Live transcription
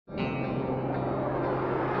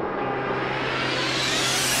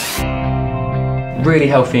Really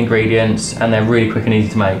healthy ingredients, and they're really quick and easy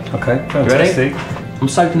to make. Okay, fantastic. Ready? I'm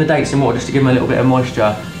soaking the dates in water just to give them a little bit of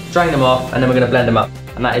moisture. Drain them off, and then we're going to blend them up.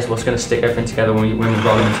 And that is what's going to stick everything together when we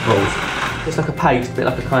roll them into balls. It's like a paste, a bit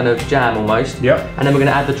like a kind of jam almost. Yep. And then we're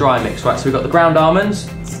going to add the dry mix, right? So we've got the ground almonds,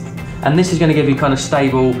 and this is going to give you kind of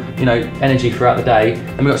stable, you know, energy throughout the day.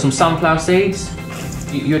 And we've got some sunflower seeds.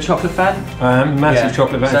 You a chocolate fan? I am, massive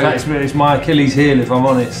chocolate fan. In fact, it's my Achilles heel, if I'm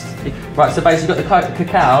honest. Right, so basically you've got the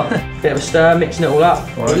cacao, bit of a stir, mixing it all up.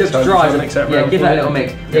 Right, it looks dry. Yeah, give that a little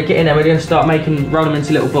mix. Yeah, get in there. We're going to start roll them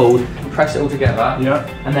into little balls, press it all together. Yeah.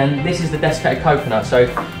 And then this is the desiccated coconut, so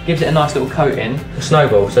it gives it a nice little coating, a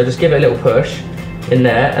snowball. So just give it a little push in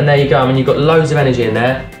there, and there you go. I mean, you've got loads of energy in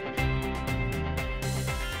there.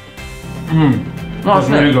 That's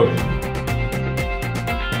really good.